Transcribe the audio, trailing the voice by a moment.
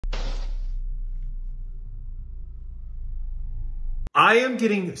I am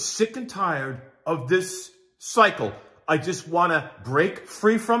getting sick and tired of this cycle. I just want to break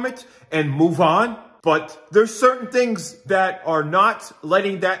free from it and move on. But there's certain things that are not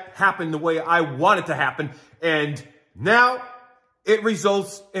letting that happen the way I want it to happen. And now it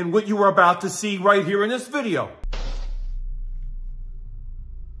results in what you are about to see right here in this video.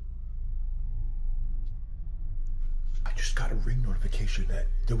 I just got a ring notification that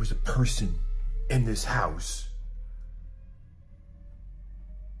there was a person in this house.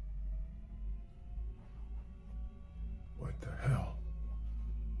 What the hell?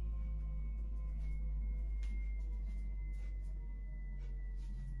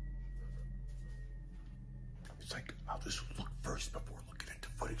 It's like, I'll just look first before looking at the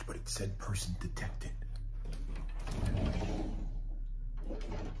footage, but it said person detected.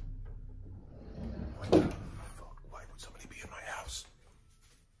 What the fuck? Why would somebody be in my house?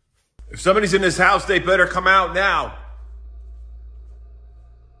 If somebody's in this house, they better come out now.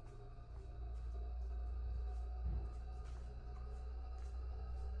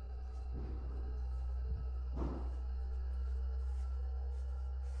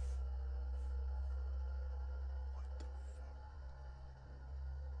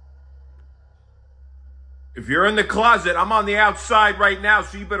 If you're in the closet, I'm on the outside right now,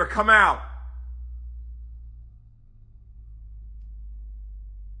 so you better come out.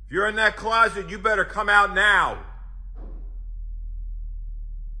 If you're in that closet, you better come out now.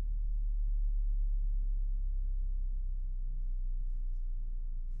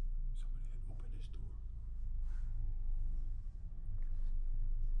 Somebody had opened this door.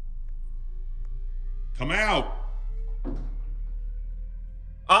 Come out.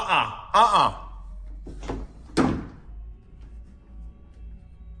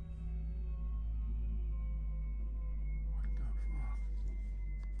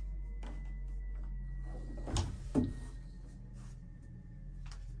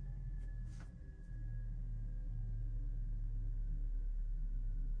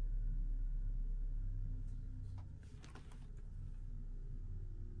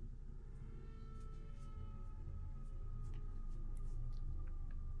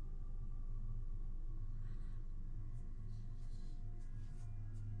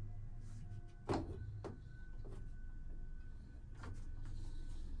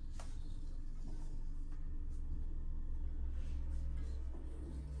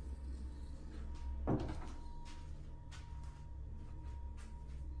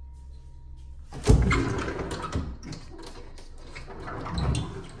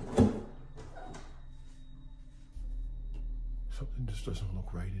 Something just doesn't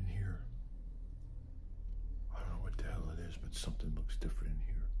look right in here. I don't know what the hell it is, but something looks different in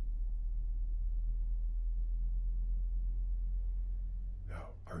here.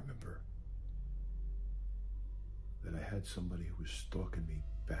 Now, I remember that I had somebody who was stalking me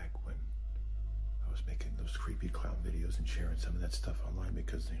back when I was making those creepy clown videos and sharing some of that stuff online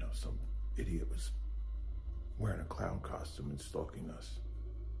because, you know, some idiot was wearing a clown costume and stalking us.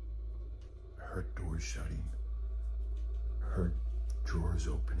 I heard doors shutting. Heard drawers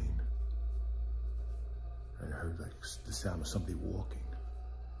opening, and I heard like the sound of somebody walking.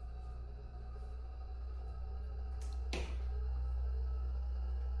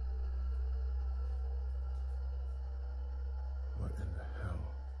 What in the hell?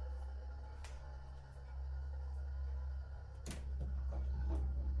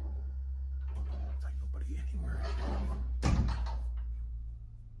 It's like nobody anywhere.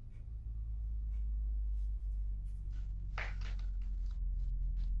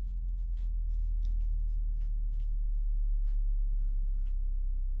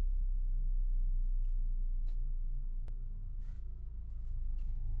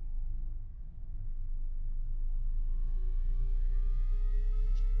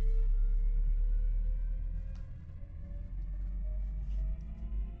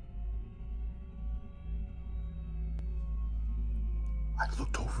 I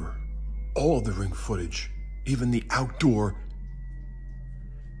looked over all of the ring footage, even the outdoor,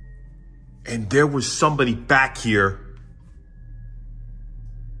 and there was somebody back here.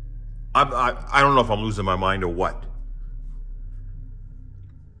 I don't know if I'm losing my mind or what,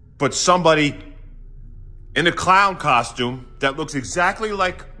 but somebody in a clown costume that looks exactly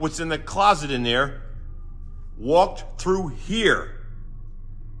like what's in the closet in there walked through here.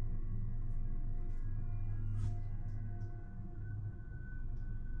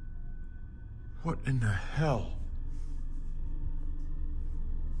 What in the hell?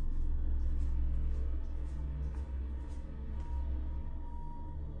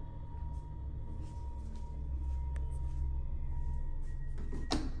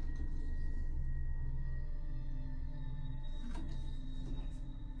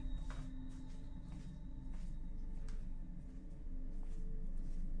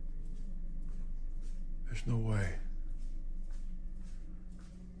 There's no way.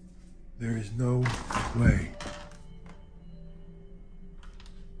 There is no way.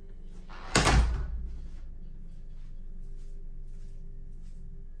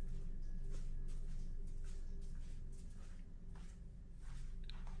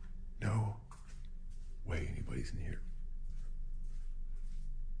 No way anybody's in here.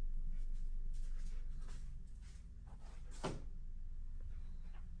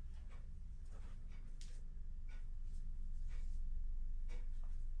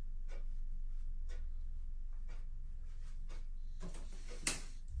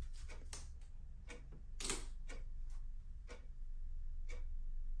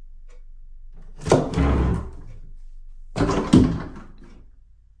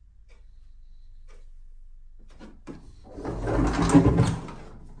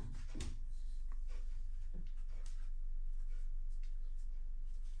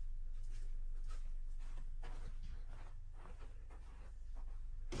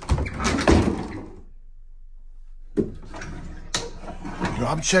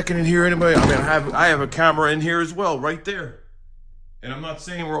 I'm checking in here anyway. I mean, I have a camera in here as well, right there. And I'm not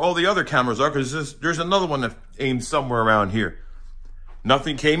saying where all the other cameras are, because there's another one that aimed somewhere around here.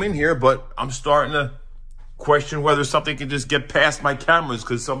 Nothing came in here, but I'm starting to question whether something can just get past my cameras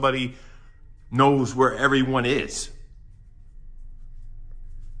because somebody knows where everyone is.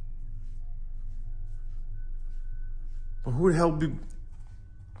 But who the hell be...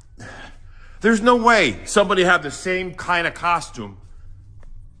 There's no way somebody have the same kind of costume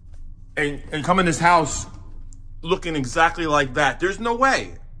and come in this house looking exactly like that. There's no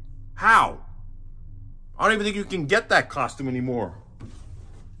way. How? I don't even think you can get that costume anymore.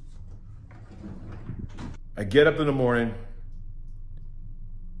 I get up in the morning,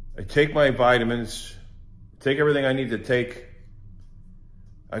 I take my vitamins, take everything I need to take,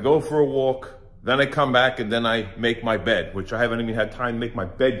 I go for a walk, then I come back and then I make my bed, which I haven't even had time to make my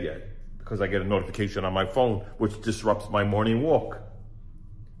bed yet because I get a notification on my phone, which disrupts my morning walk.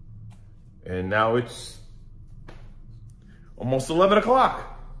 And now it's almost 11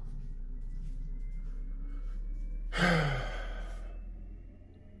 o'clock.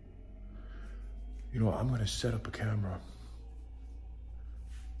 You know, I'm gonna set up a camera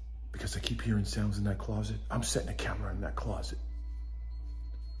because I keep hearing sounds in that closet. I'm setting a camera in that closet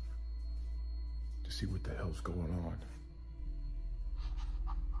to see what the hell's going on.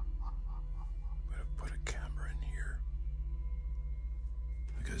 I'm gonna put a camera in here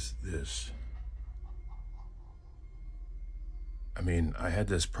because this, I mean, I had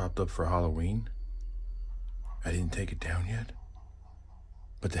this propped up for Halloween. I didn't take it down yet.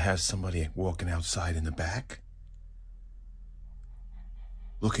 But to have somebody walking outside in the back,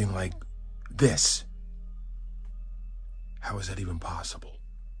 looking like this, how is that even possible?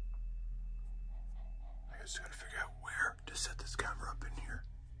 I just gotta figure out where to set this camera up in here.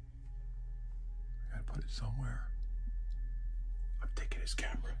 I gotta put it somewhere. I'm taking this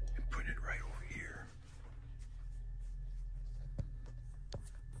camera and putting it right over here.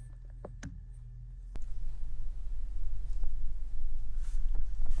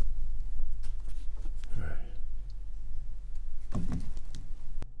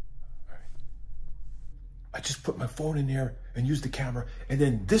 I just put my phone in there and use the camera, and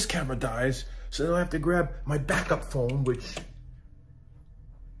then this camera dies, so then I have to grab my backup phone, which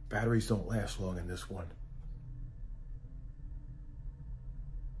batteries don't last long in this one.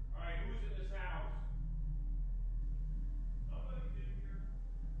 All right, who's in this house? Nobody's in here.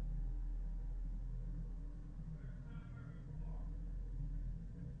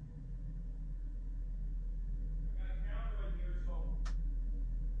 I got a camera in here, so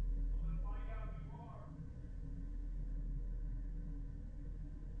I'm gonna find out who you are.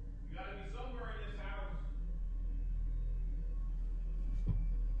 You gotta be somewhere in this house.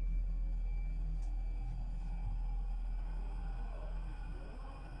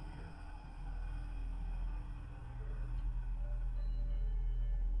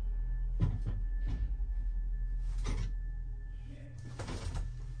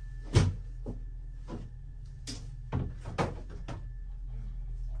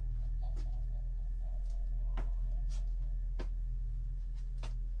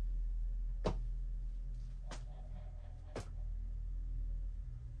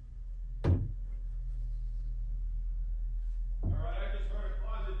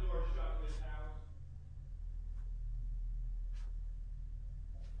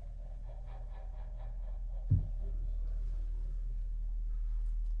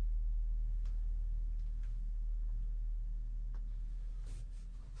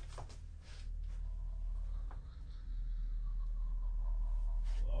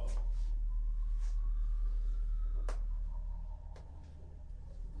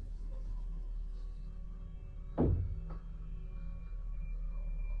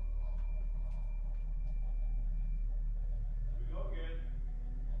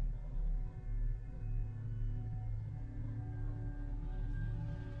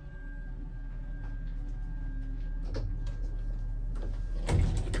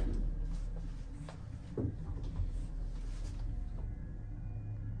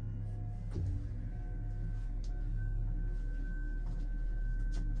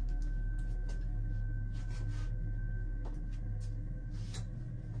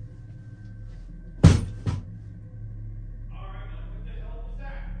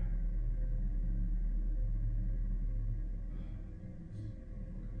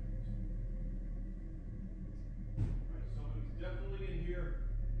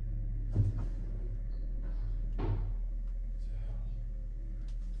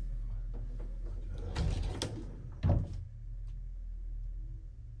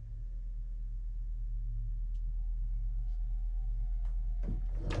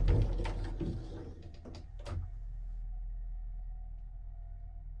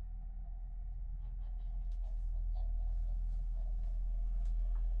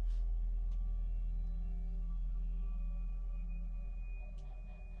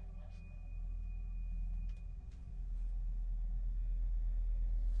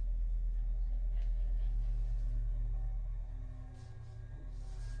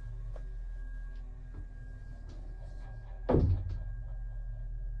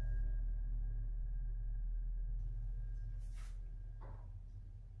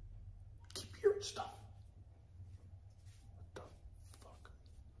 weird stuff. What the fuck?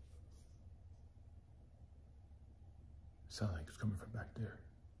 It sounds like it's coming from back there.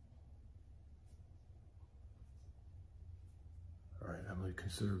 All right, I'm going to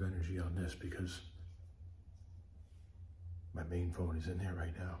conserve energy on this because my main phone is in there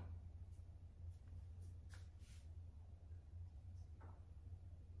right now.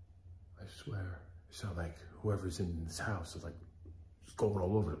 I swear, it sounds like whoever's in this house is like just going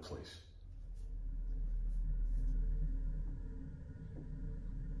all over the place.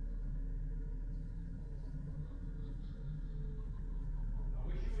 I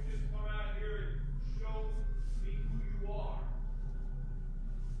wish you would just come out here and show me who you are.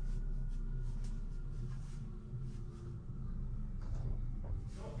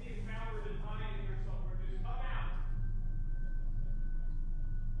 Don't be a coward and hide in here somewhere. Just come out.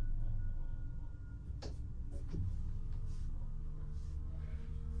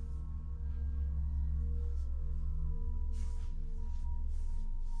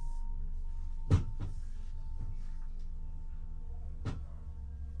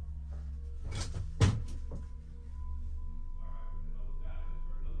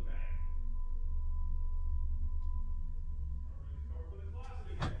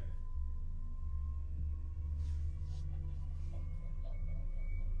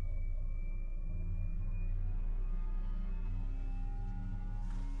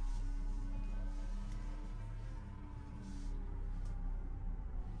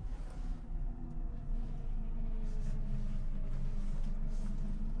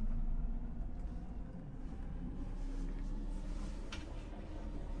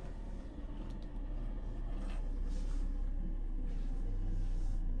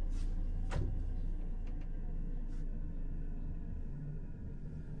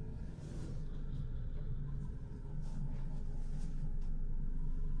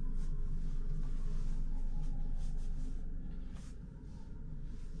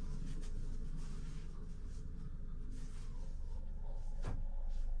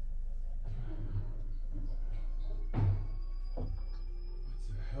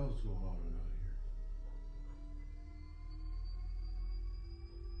 What's going on around here? Keep on hearing damn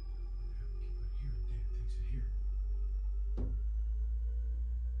things in here.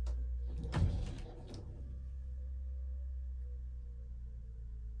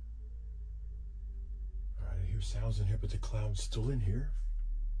 Alright, I hear sounds in here, but the clown's still in here.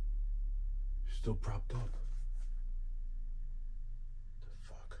 Still propped up. The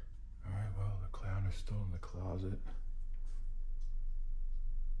fuck? Alright, well, the clown is still in the closet.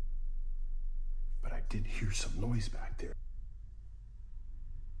 But I did hear some noise back there.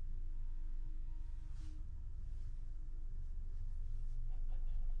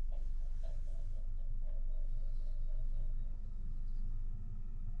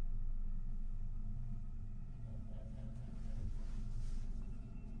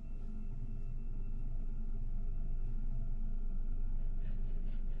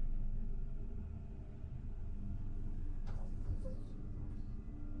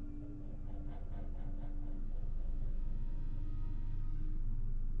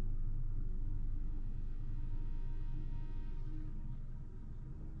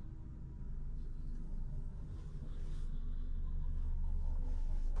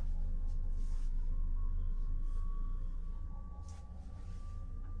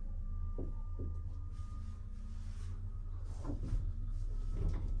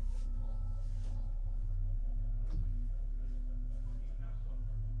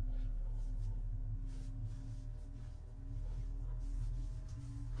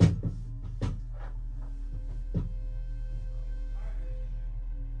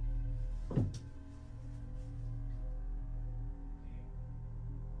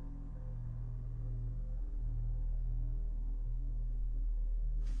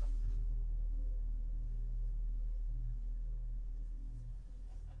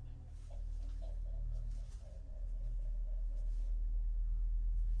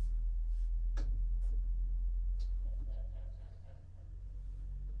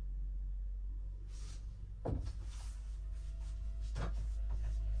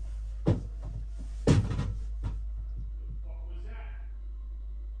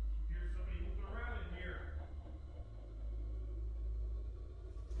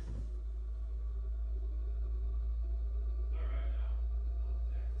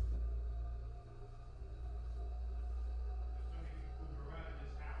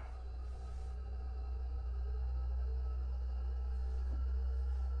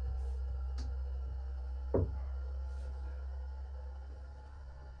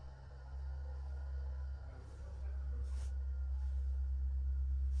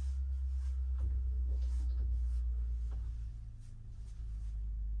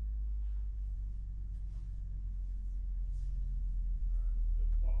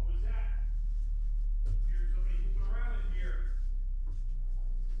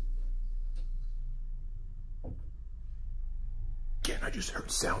 I just heard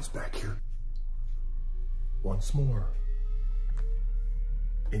sounds back here. Once more.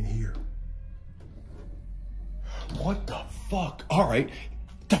 In here. What the fuck? All right,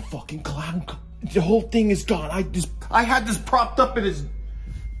 the fucking clown, the whole thing is gone. I had this propped up in his...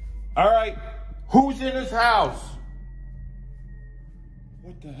 All right, who's in his house?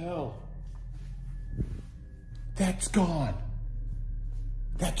 What the hell? That's gone.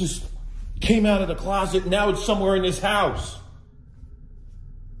 That just came out of the closet, now it's somewhere in his house.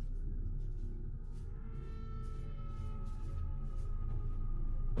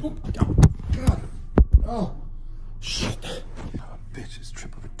 Oh, God. Oh, shit. Oh, bitch, this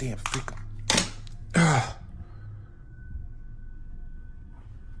trip of a damn freak.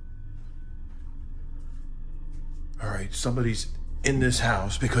 All right, somebody's in this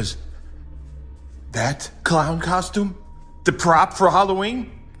house because that clown costume, the prop for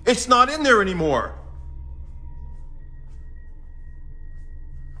Halloween, it's not in there anymore.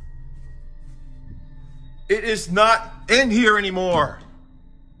 It is not in here anymore.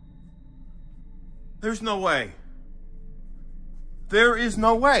 There's no way. There is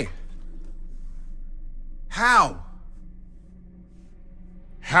no way. How?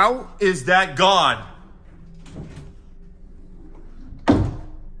 How is that gone?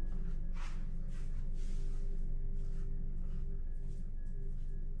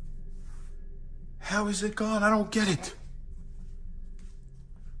 How is it gone? I don't get it.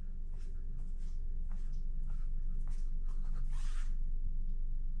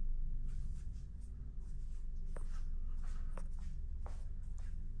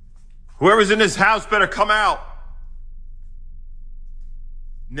 Whoever's in this house better come out.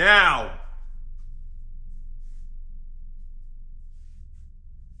 Now.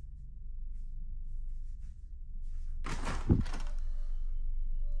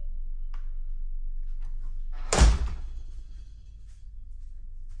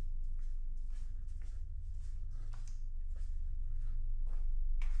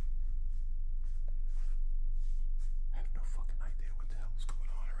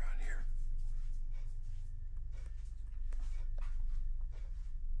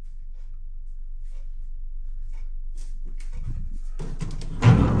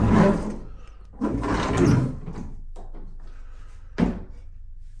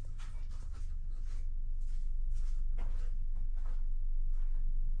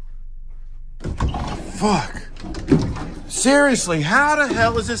 Fuck. Seriously, how the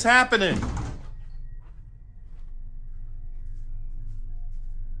hell is this happening?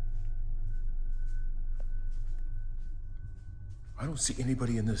 I don't see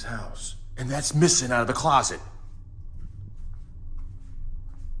anybody in this house, and that's missing out of the closet.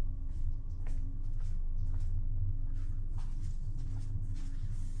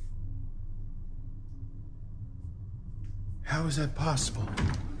 How is that possible?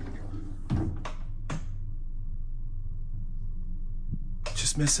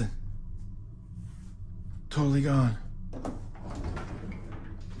 Just missing. Totally gone.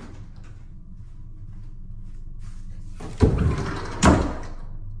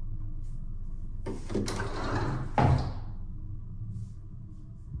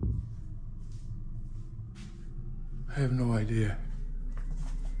 I have no idea.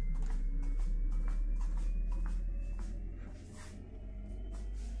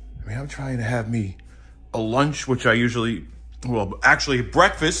 I mean, I'm trying to have me a lunch, which I usually, well, actually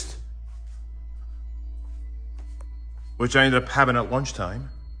breakfast, which I ended up having at lunchtime.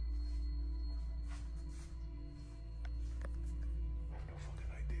 I have no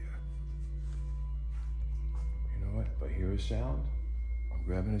fucking idea. You know what? If I hear a sound, I'm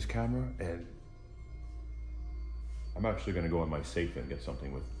grabbing his camera and I'm actually going to go in my safe and get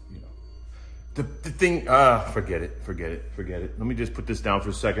something with, you know, the thing. Forget it. Let me just put this down for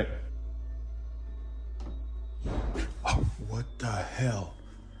a second. Oh, what the hell?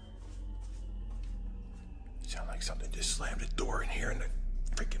 Sound like something just slammed a door in here in the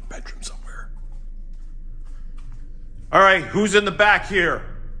freaking bedroom somewhere. All right, who's in the back here?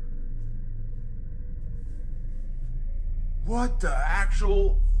 What the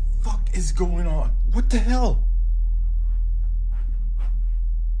actual fuck is going on? What the hell?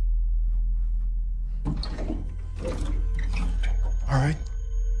 All right,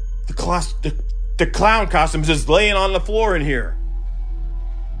 the clown costume is just laying on the floor in here.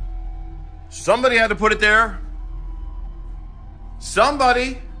 Somebody had to put it there.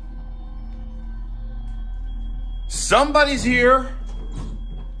 Somebody's here.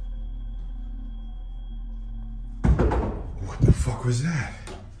 What the fuck was that?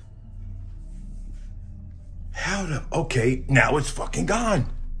 How the... Okay, now it's fucking gone.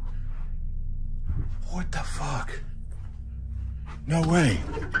 What the fuck? No way.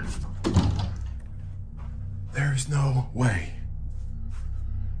 There's no way.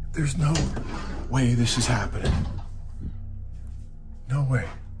 There's no way this is happening. No way.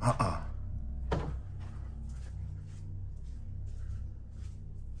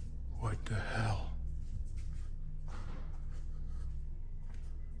 What the hell?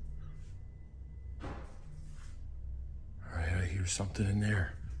 All right, I hear something in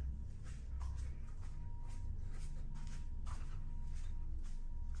there.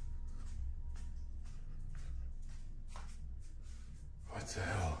 What the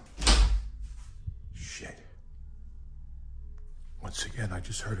hell? Shit. Once again, I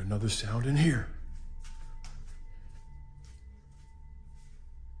just heard another sound in here.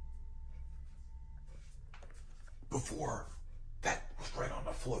 Before, that was right on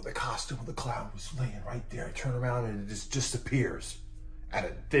the floor. The costume of the clown was laying right there. I turn around and it just disappears out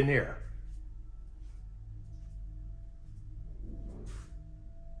of thin air.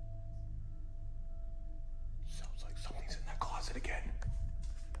 Sounds like something's in that closet again.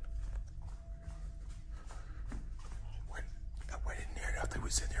 I went in there, nothing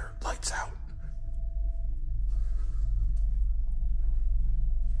was in there. Lights out.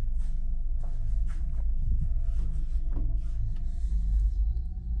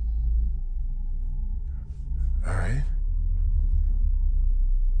 All right.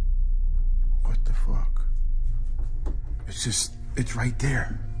 What the fuck? It's right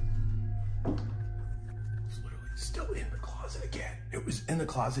there. It's literally still in the closet again. It was in the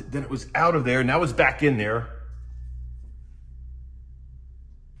closet, then it was out of there, now it's back in there.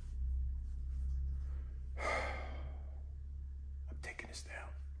 I'm taking this down.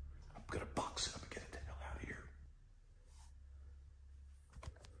 I'm gonna box it up and get it the hell out of here.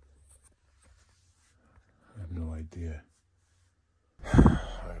 I have no idea.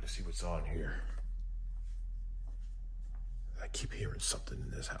 I gotta see what's on here. I keep hearing something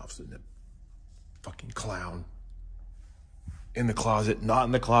in this house, and the fucking clown. In the closet, not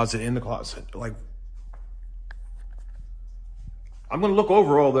in the closet, in the closet. Like, I'm gonna look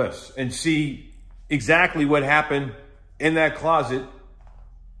over all this and see exactly what happened in that closet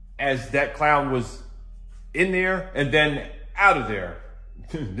as that clown was in there and then out of there.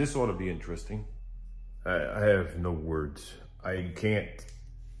 This ought to be interesting. I have no words. I can't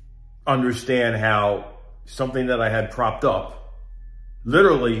understand how something that I had propped up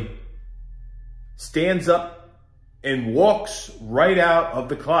literally stands up and walks right out of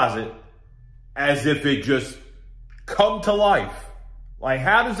the closet as if it just come to life. Like,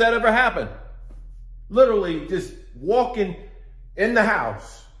 how does that ever happen? Literally just walking in the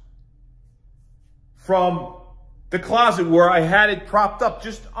house from the closet where I had it propped up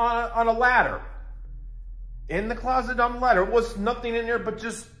just on a ladder. In the closet on the ladder. It was nothing in there but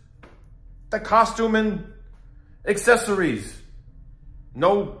just the costume and accessories.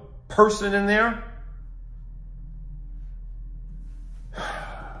 No person in there.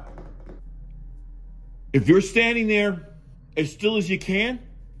 If you're standing there as still as you can,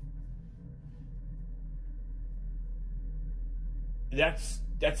 that's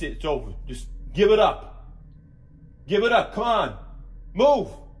it. It's over. Just give it up. Give it up. Come on. Move.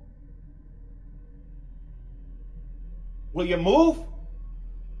 Will you move?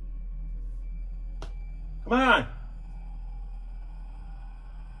 Come on.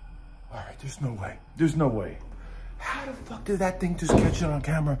 All right, there's no way. There's no way. How the fuck did that thing just catch it on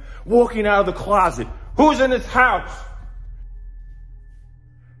camera? Walking out of the closet. Who's in this house?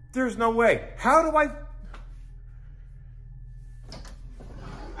 There's no way. How do I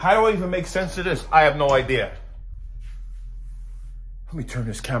even make sense of this? I have no idea. Let me turn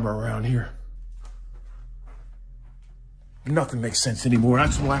this camera around here. Nothing makes sense anymore.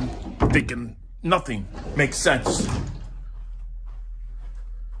 That's why I'm thinking nothing makes sense.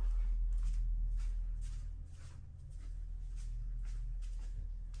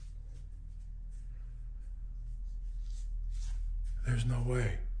 There's no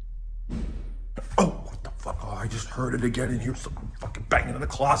way. Oh, what the fuck? Oh, I just heard it again in here. Something fucking banging in the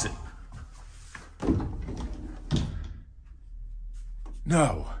closet.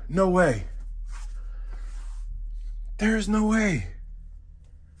 No, no way. There's no way.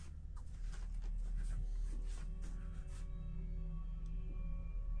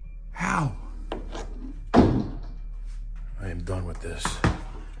 How? I am done with this.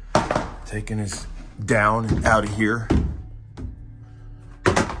 Taking this down and out of here.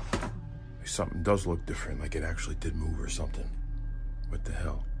 Something does look different, like it actually did move or something. What the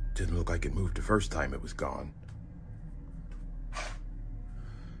hell? Didn't look like it moved the first time it was gone.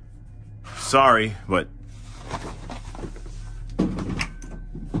 Sorry, but...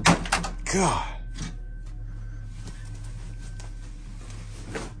 God.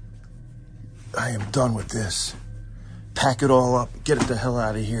 I am done with this. Pack it all up, get it the hell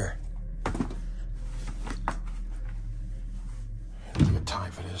out of here. I don't have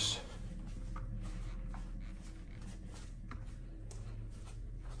time for this.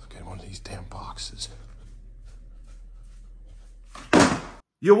 Let's get one of these damn boxes.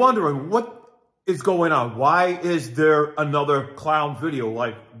 You're wondering what is going on? Why is there another clown video?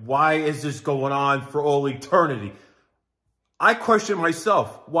 Like, why is this going on for all eternity? I question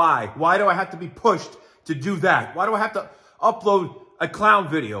myself. Why? Why do I have to be pushed to do that? Why do I have to upload a clown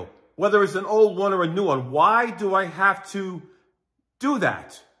video? Whether it's an old one or a new one. Why do I have to do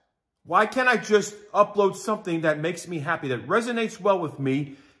that? Why can't I just upload something that makes me happy, that resonates well with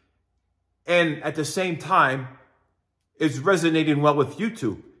me, and at the same time is resonating well with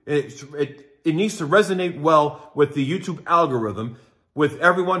YouTube? It needs to resonate well with the YouTube algorithm, with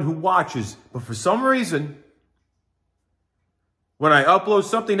everyone who watches. But for some reason, when I upload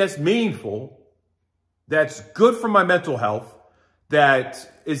something that's meaningful, that's good for my mental health,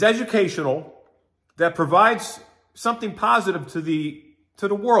 that is educational, that provides something positive to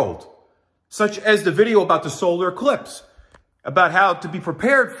the world, such as the video about the solar eclipse, about how to be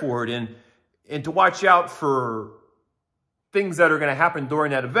prepared for it and to watch out for things that are going to happen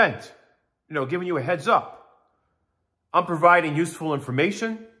during that event, you know, giving you a heads up. I'm providing useful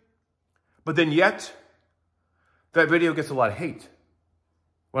information, but then yet that video gets a lot of hate.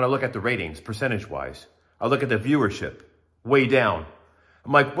 When I look at the ratings, percentage-wise, I look at the viewership, way down.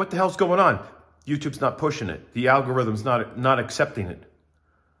 I'm like, what the hell's going on? YouTube's not pushing it. The algorithm's not accepting it.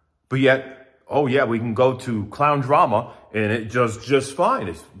 But yet, oh yeah, we can go to clown drama and it does just fine.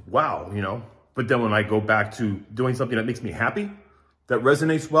 It's wow, you know. But then when I go back to doing something that makes me happy, that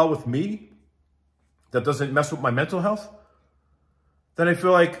resonates well with me, that doesn't mess with my mental health, then I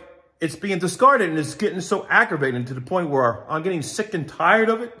feel like it's being discarded and it's getting so aggravating to the point where I'm getting sick and tired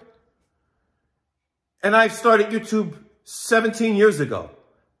of it. And I started YouTube 17 years ago.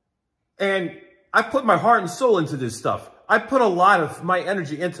 And I put my heart and soul into this stuff. I put a lot of my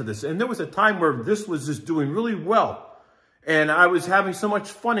energy into this. And there was a time where this was just doing really well. And I was having so much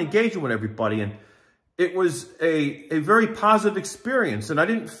fun engaging with everybody. And it was a very positive experience. And I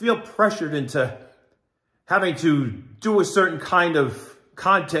didn't feel pressured into having to do a certain kind of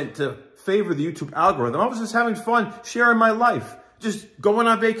content to favor the YouTube algorithm. I was just having fun sharing my life, just going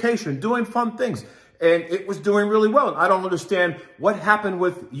on vacation, doing fun things. And it was doing really well. And I don't understand what happened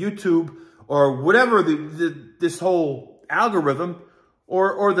with YouTube or whatever this whole algorithm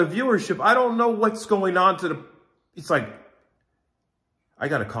or the viewership. I don't know what's going on to the... It's like, I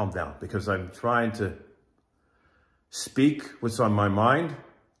got to calm down because I'm trying to speak what's on my mind.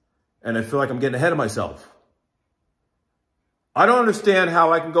 And I feel like I'm getting ahead of myself. I don't understand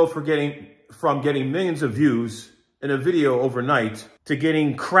how I can go from getting millions of views in a video overnight to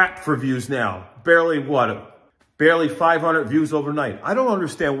getting crap for views now. Barely 500 views overnight. I don't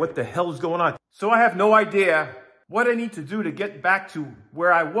understand what the hell is going on. So I have no idea what I need to do to get back to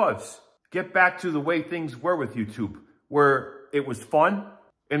where I was. Get back to the way things were with YouTube, where it was fun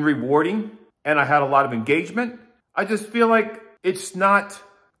and rewarding and I had a lot of engagement. I just feel like it's not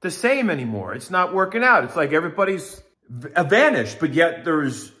the same anymore. It's not working out. It's like everybody's vanished, but yet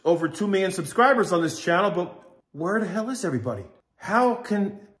there's over 2 million subscribers on this channel. But where the hell is everybody? How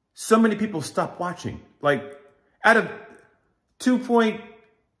can so many people stop watching? Like, out of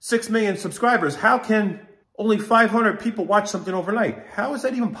 2.6 million subscribers, how can only 500 people watch something overnight? How is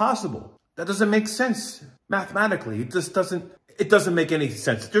that even possible? That doesn't make sense mathematically. It just doesn't make any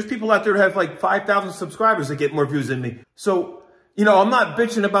sense. There's people out there that have like 5,000 subscribers that get more views than me. So, you know, I'm not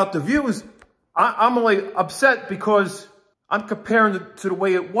bitching about the views. I'm only upset because I'm comparing it to the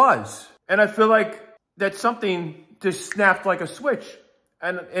way it was. And I feel like that something just snapped like a switch.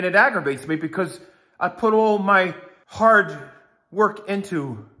 And it aggravates me because I put all my hard work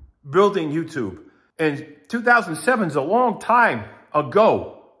into building YouTube. And 2007 is a long time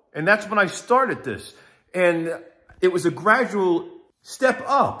ago. And that's when I started this. And it was a gradual step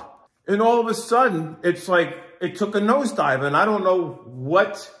up. And all of a sudden, it's like it took a nosedive. And I don't know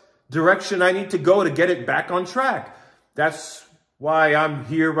what direction I need to go to get it back on track. That's why I'm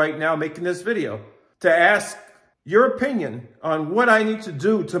here right now making this video, to ask your opinion on what I need to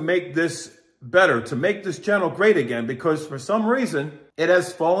do to make this better, to make this channel great again, because for some reason it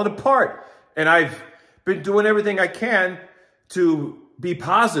has fallen apart. And I've been doing everything I can to be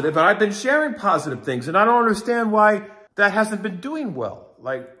positive, and I've been sharing positive things, and I don't understand why that hasn't been doing well.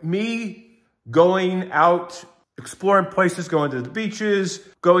 Like me going out, exploring places, going to the beaches,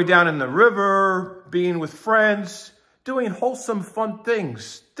 going down in the river, being with friends, doing wholesome, fun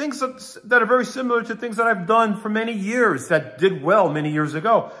things. Things that are very similar to things that I've done for many years that did well many years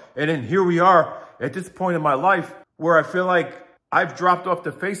ago. And then here we are at this point in my life where I feel like I've dropped off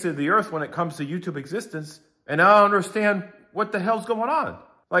the face of the earth when it comes to YouTube existence. And I don't understand what the hell's going on.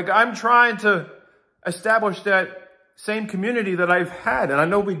 Like, I'm trying to establish that same community that I've had. And I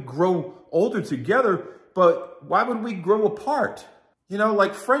know we grow older together, but why would we grow apart? You know,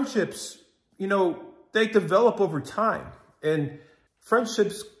 like friendships, you know, they develop over time and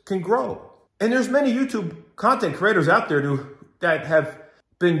friendships can grow. And there's many YouTube content creators out there that have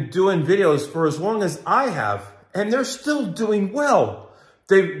been doing videos for as long as I have, and they're still doing well.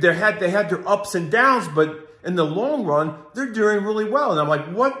 They had their ups and downs, but in the long run, they're doing really well. And I'm like,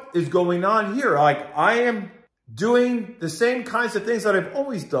 what is going on here? Like, I am doing the same kinds of things that I've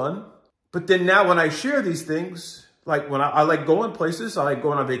always done. But then now when I share these things, like when I like going places, I like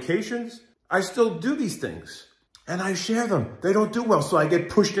going on vacations, I still do these things and I share them. They don't do well. So I get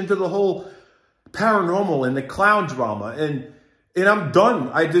pushed into the whole paranormal and the clown drama, and I'm done.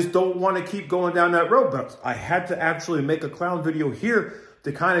 I just don't want to keep going down that road. But I had to actually make a clown video here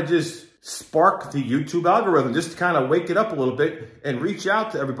to kind of just spark the YouTube algorithm, just to kind of wake it up a little bit and reach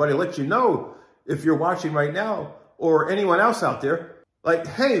out to everybody, let you know, if you're watching right now or anyone else out there, like,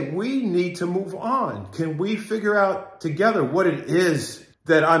 hey, we need to move on. Can we figure out together what it is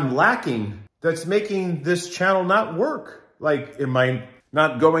that I'm lacking that's making this channel not work? Like, am I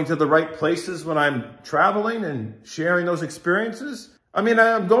not going to the right places when I'm traveling and sharing those experiences? I mean,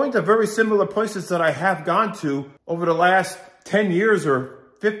 I'm going to very similar places that I have gone to over the last 10 years or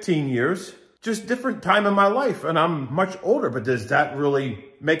 15 years, just different time in my life. And I'm much older, but does that really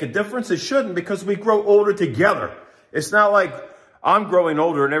make a difference? It shouldn't, because we grow older together. It's not like I'm growing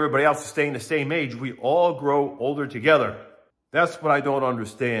older and everybody else is staying the same age. We all grow older together. That's what I don't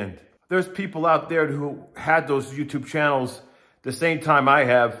understand. There's people out there who had those YouTube channels the same time I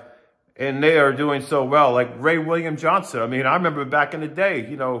have, and they are doing so well, like Ray William Johnson. I mean, I remember back in the day,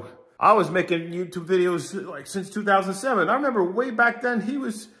 you know, I was making YouTube videos like since 2007. I remember way back then he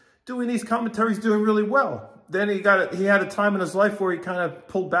was doing these commentaries, doing really well. Then he had a time in his life where he kind of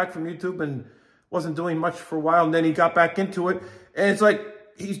pulled back from YouTube and wasn't doing much for a while, and then he got back into it. And it's like,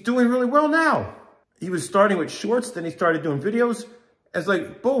 he's doing really well now. He was starting with shorts, then he started doing videos. It's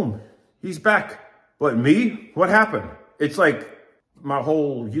like, boom, he's back. But me, what happened? It's like my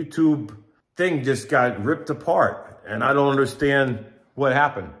whole YouTube thing just got ripped apart, and I don't understand what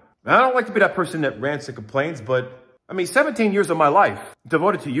happened. I don't like to be that person that rants and complains, but I mean, 17 years of my life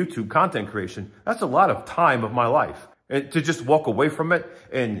devoted to YouTube content creation, that's a lot of time of my life. And to just walk away from it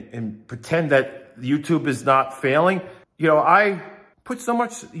and pretend that YouTube is not failing, you know, I put so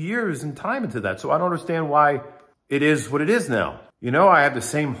much years and time into that. So I don't understand why it is what it is now. You know, I have the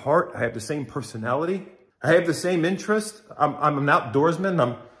same heart. I have the same personality. I have the same interest. I'm an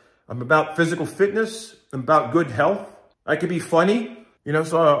outdoorsman. I'm about physical fitness. I'm about good health. I can be funny. You know,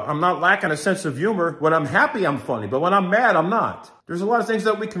 so I'm not lacking a sense of humor. When I'm happy, I'm funny. But when I'm mad, I'm not. There's a lot of things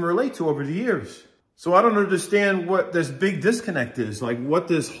that we can relate to over the years. So I don't understand what this big disconnect is, like what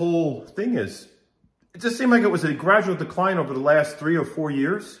this whole thing is. It just seemed like it was a gradual decline over the last 3 or 4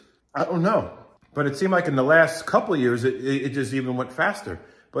 years. I don't know. But it seemed like in the last couple of years, it just even went faster.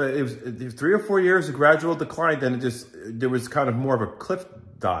 But it was 3 or 4 years, a gradual decline. Then there was kind of more of a cliff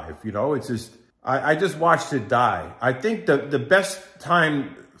dive, you know? It's just, I just watched it die. I think the best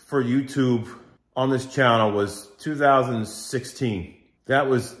time for YouTube on this channel was 2016. That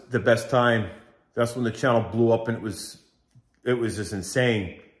was the best time. That's when the channel blew up, and it was just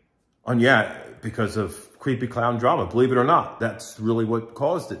insane. And yeah, because of creepy clown drama, believe it or not, that's really what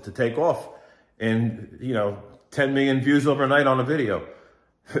caused it to take off. And, you know, 10 million views overnight on a video.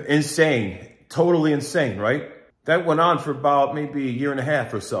 Insane, totally insane, right? That went on for about maybe a year and a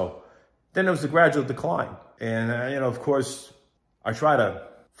half or so. Then there was a gradual decline. And, you know, of course, I try to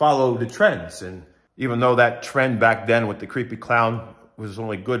follow the trends. And even though that trend back then with the creepy clown was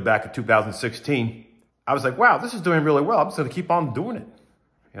only good back in 2016, I was like, wow, this is doing really well. I'm just going to keep on doing it.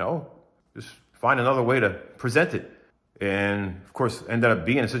 You know, just find another way to present it. And, of course, ended up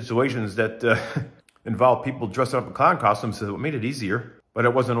being in situations that involved people dressing up in clown costumes, so it made it easier. But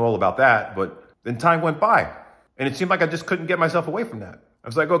it wasn't all about that. But then time went by, and it seemed like I just couldn't get myself away from that. I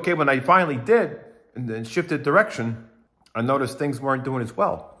was like, okay, when I finally did and then shifted direction, I noticed things weren't doing as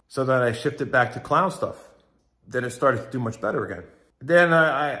well. So then I shifted back to clown stuff. Then it started to do much better again. Then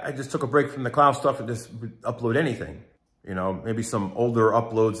I just took a break from the clown stuff and just upload anything. You know, maybe some older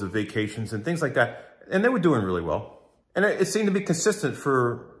uploads of vacations and things like that. And they were doing really well. And it seemed to be consistent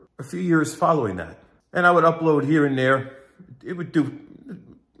for a few years following that. And I would upload here and there. It would do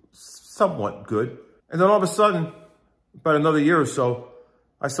somewhat good. And then all of a sudden, about another year or so,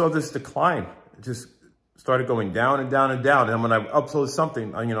 I saw this decline. It just started going down and down and down. And when I upload something,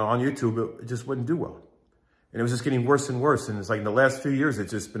 you know, on YouTube, it just wouldn't do well. And it was just getting worse and worse. And it's like in the last few years,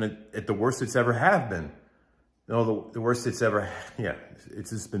 it's just been at the worst it's ever have been. You know, the worst it's ever, yeah,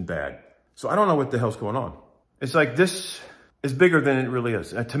 it's just been bad. So I don't know what the hell's going on. It's like this is bigger than it really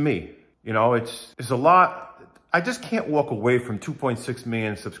is. To me, you know, it's a lot. I just can't walk away from 2.6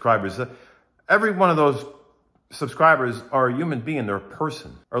 million subscribers. Every one of those subscribers are a human being. They're a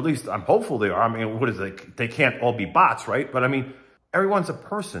person, or at least I'm hopeful they are. I mean, what is it? They can't all be bots, right? But I mean, everyone's a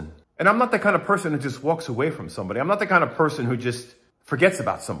person. And I'm not the kind of person who just walks away from somebody. I'm not the kind of person who just forgets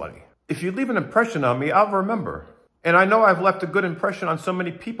about somebody. If you leave an impression on me, I'll remember. And I know I've left a good impression on so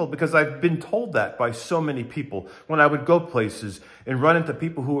many people because I've been told that by so many people when I would go places and run into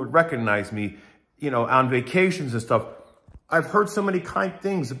people who would recognize me, you know, on vacations and stuff. I've heard so many kind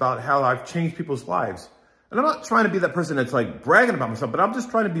things about how I've changed people's lives. And I'm not trying to be that person that's like bragging about myself, but I'm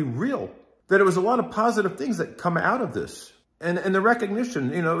just trying to be real. That there was a lot of positive things that come out of this. And the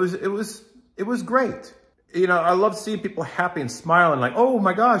recognition, you know, it was great. You know, I love seeing people happy and smiling like, oh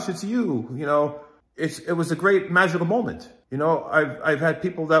my gosh, it's you. You know, it was a great magical moment. You know, I've had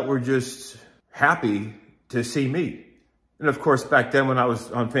people that were just happy to see me. And of course, back then when I was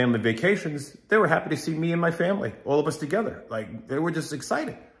on family vacations, they were happy to see me and my family, all of us together. Like they were just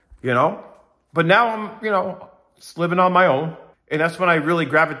excited, you know. But now I'm, you know, just living on my own. And that's when I really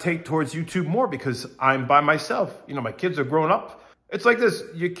gravitate towards YouTube more because I'm by myself. You know, my kids are growing up. It's like this.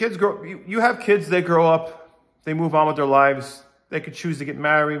 Your kids grow, you have kids, they grow up, they move on with their lives. They could choose to get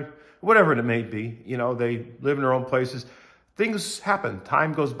married, whatever it may be. You know, they live in their own places. Things happen.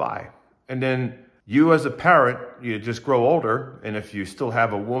 Time goes by. And then you as a parent, you just grow older. And if you still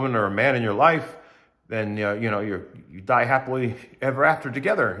have a woman or a man in your life, then, you know, you die happily ever after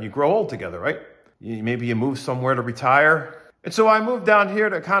together. You grow old together, right? Maybe you move somewhere to retire. And so I moved down here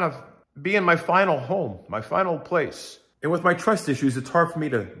to kind of be in my final home, my final place. And with my trust issues, it's hard for me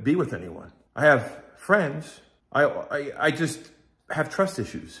to be with anyone. I have friends. I just have trust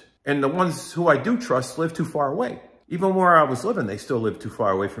issues. And the ones who I do trust live too far away. Even where I was living, they still live too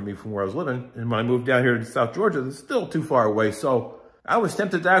far away from me from where I was living. And when I moved down here to South Georgia, it's still too far away. So I was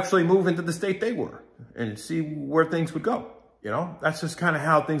tempted to actually move into the state they were and see where things would go. You know, that's just kind of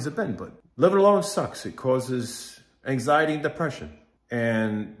how things have been. But living alone sucks. It causes anxiety and depression.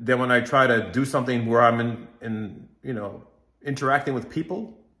 And then when I try to do something where I'm in, you know, interacting with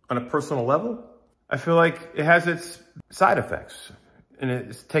people on a personal level, I feel like it has its side effects. And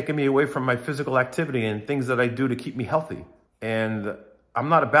it's taken me away from my physical activity and things that I do to keep me healthy. And I'm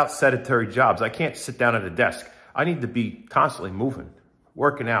not about sedentary jobs. I can't sit down at a desk. I need to be constantly moving,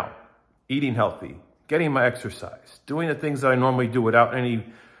 working out, eating healthy, getting my exercise, doing the things that I normally do without any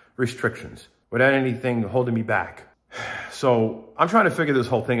restrictions, without anything holding me back. So I'm trying to figure this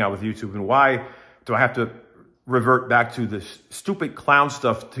whole thing out with YouTube. And why do I have to revert back to this stupid clown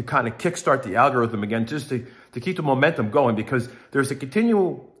stuff to kind of kickstart the algorithm again, just to keep the momentum going? Because there's a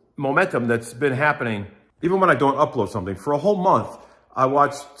continual momentum that's been happening. Even when I don't upload something for a whole month, I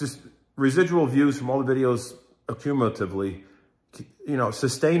watch just residual views from all the videos accumulatively, you know,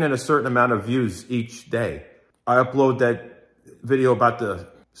 sustaining a certain amount of views each day. I upload that video about the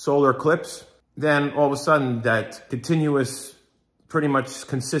solar eclipse. Then all of a sudden that continuous, pretty much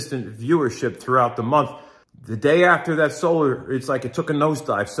consistent viewership throughout the month. The day after that solar, it's like it took a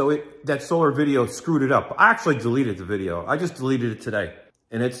nosedive. So that solar video screwed it up. I actually deleted the video. I just deleted it today.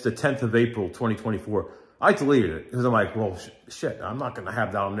 And it's the 10th of April, 2024. I deleted it because I'm like, well, shit, I'm not going to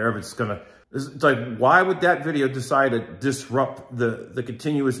have that on there if it's going to. It's like, why would that video decide to disrupt the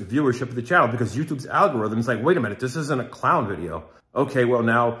continuous viewership of the channel? Because YouTube's algorithm is like, wait a minute, this isn't a clown video. Okay, well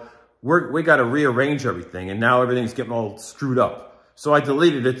now we got to rearrange everything. And now everything's getting all screwed up. So I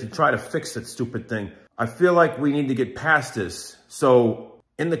deleted it to try to fix that stupid thing. I feel like we need to get past this. So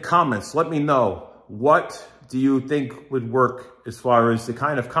in the comments, let me know, what do you think would work as far as the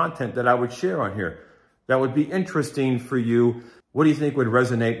kind of content that I would share on here that would be interesting for you? What do you think would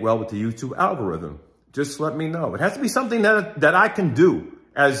resonate well with the YouTube algorithm? Just let me know. It has to be something that I can do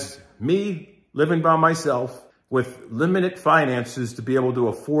as me living by myself with limited finances to be able to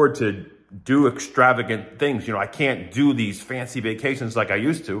afford to do extravagant things. You know, I can't do these fancy vacations like I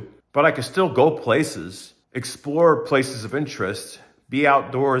used to, but I can still go places, explore places of interest, be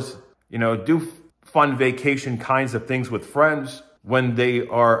outdoors, you know, do fun vacation kinds of things with friends when they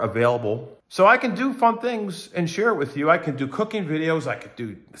are available. So I can do fun things and share it with you. I can do cooking videos. I could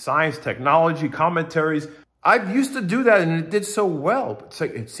do science, technology, commentaries. I used to do that and it did so well. But it's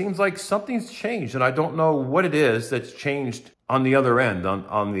like, it seems like something's changed and I don't know what it is that's changed on the other end,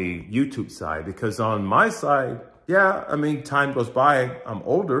 on the YouTube side. Because on my side, Yeah, I mean, time goes by, I'm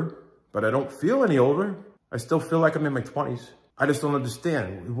older, but I don't feel any older. I still feel like I'm in my 20s. I just don't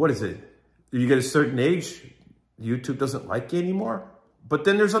understand. What is it? You get a certain age, YouTube doesn't like you anymore? But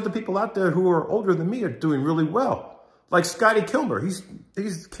then there's other people out there who are older than me are doing really well. Like Scotty Kilmer, he's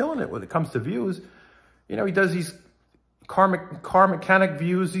killing it when it comes to views. You know, he does these car mechanic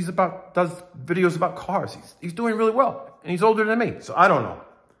views. Does videos about cars. He's doing really well, and he's older than me. So I don't know.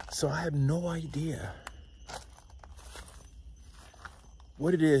 So I have no idea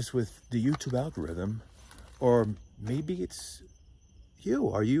what it is with the YouTube algorithm, or maybe it's you.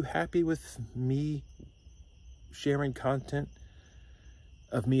 Are you happy with me sharing content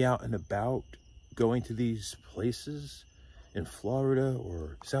of me out and about, going to these places in Florida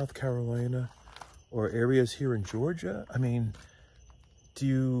or South Carolina or areas here in Georgia? I mean, do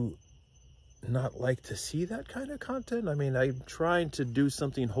you not like to see that kind of content? I mean, I'm trying to do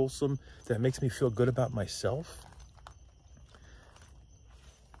something wholesome that makes me feel good about myself.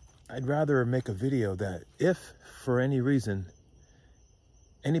 I'd rather make a video that if for any reason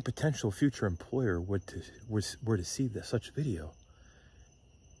any potential future employer were to see such video,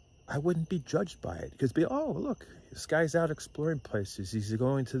 I wouldn't be judged by it, because oh, look, this guy's out exploring places, he's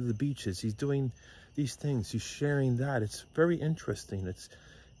going to the beaches, he's doing these things, he's sharing that. It's very interesting.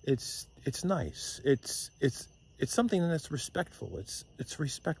 It's nice. It's something that's respectful. It's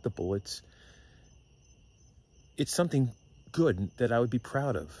respectable. It's something good that I would be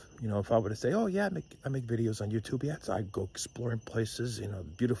proud of. You know, if I were to say, oh yeah, I make videos on YouTube. Yeah, I go exploring places, you know,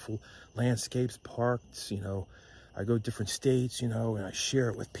 beautiful landscapes, parks, you know, I go to different states, you know, and I share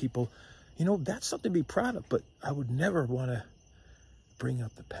it with people. You know, that's something to be proud of, but I would never want to bring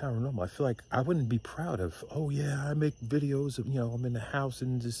up the paranormal. I feel like I wouldn't be proud of, oh yeah, I make videos of, you know, I'm in the house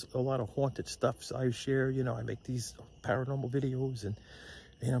and there's a lot of haunted stuff so I share, you know, I make these paranormal videos and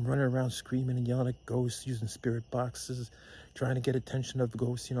I'm running around screaming and yelling at ghosts, using spirit boxes, trying to get attention of the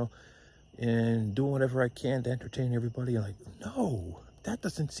ghosts, you know, and doing whatever I can to entertain everybody. I'm like, no, that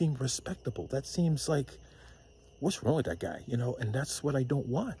doesn't seem respectable. That seems like, what's wrong with that guy, you know? And that's what I don't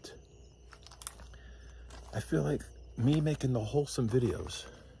want. I feel like me making the wholesome videos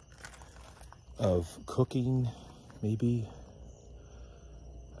of cooking, maybe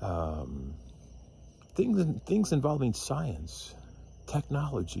things involving science,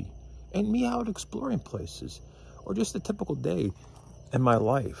 technology, and me out exploring places, or just a typical day in my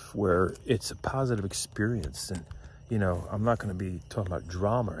life where it's a positive experience. And, you know, I'm not going to be talking about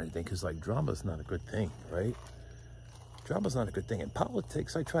drama or anything, because like drama's not a good thing, right? Drama's not a good thing. In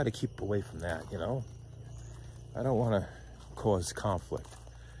politics, I try to keep away from that, you know? I don't want to cause conflict.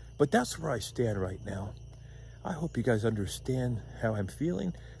 But that's where I stand right now. I hope you guys understand how I'm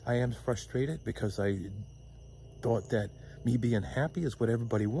feeling. I am frustrated because I thought that me being happy is what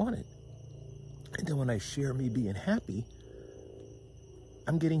everybody wanted. And then when I share me being happy,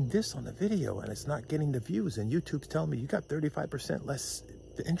 I'm getting this on the video and it's not getting the views. And YouTube's telling me you got 35% less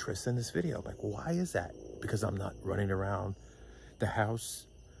interest in this video. I'm like, why is that? Because I'm not running around the house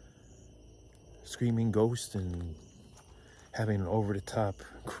screaming ghosts and having over-the-top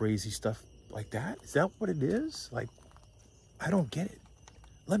crazy stuff like that? Is that what it is? Like, I don't get it.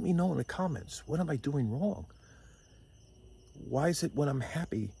 Let me know in the comments. What am I doing wrong? Why is it when I'm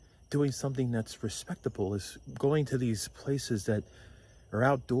happy doing something that's respectable, is going to these places that are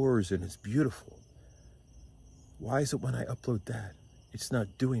outdoors and it's beautiful? Why is it when I upload that, it's not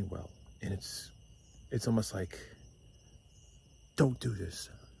doing well? And it's almost like, don't do this.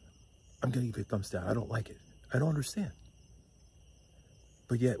 I'm going to give you a thumbs down. I don't like it. I don't understand.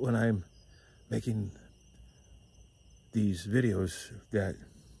 But yet when I'm making these videos that,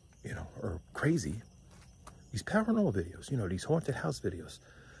 you know, are crazy, these paranormal videos, you know, these haunted house videos,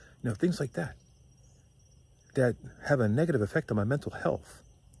 you know, things like that, that have a negative effect on my mental health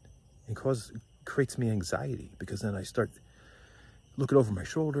and creates me anxiety, because then I start looking over my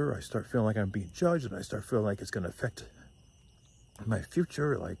shoulder, I start feeling like I'm being judged, and I start feeling like it's going to affect my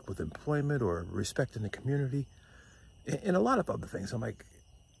future, like with employment or respect in the community, and a lot of other things. I'm like,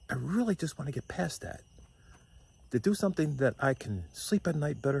 I really just want to get past that, to do something that I can sleep at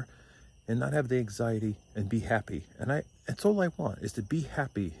night better and not have the anxiety and be happy. And that's all I want, is to be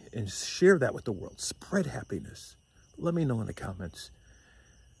happy and share that with the world, spread happiness. Let me know in the comments,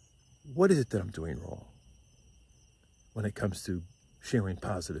 what is it that I'm doing wrong when it comes to sharing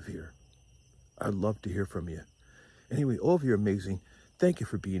positive here? I'd love to hear from you. Anyway, all of you are amazing. Thank you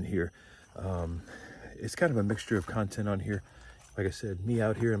for being here. It's kind of a mixture of content on here. Like I said, me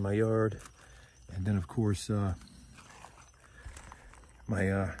out here in my yard, and then of course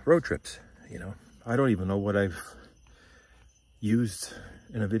my road trips. You know, I don't even know what I've used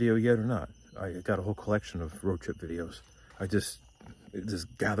in a video yet or not. I got a whole collection of road trip videos. I just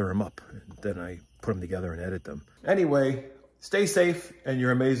gather them up, then I put them together and edit them. Anyway, stay safe and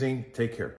you're amazing. Take care.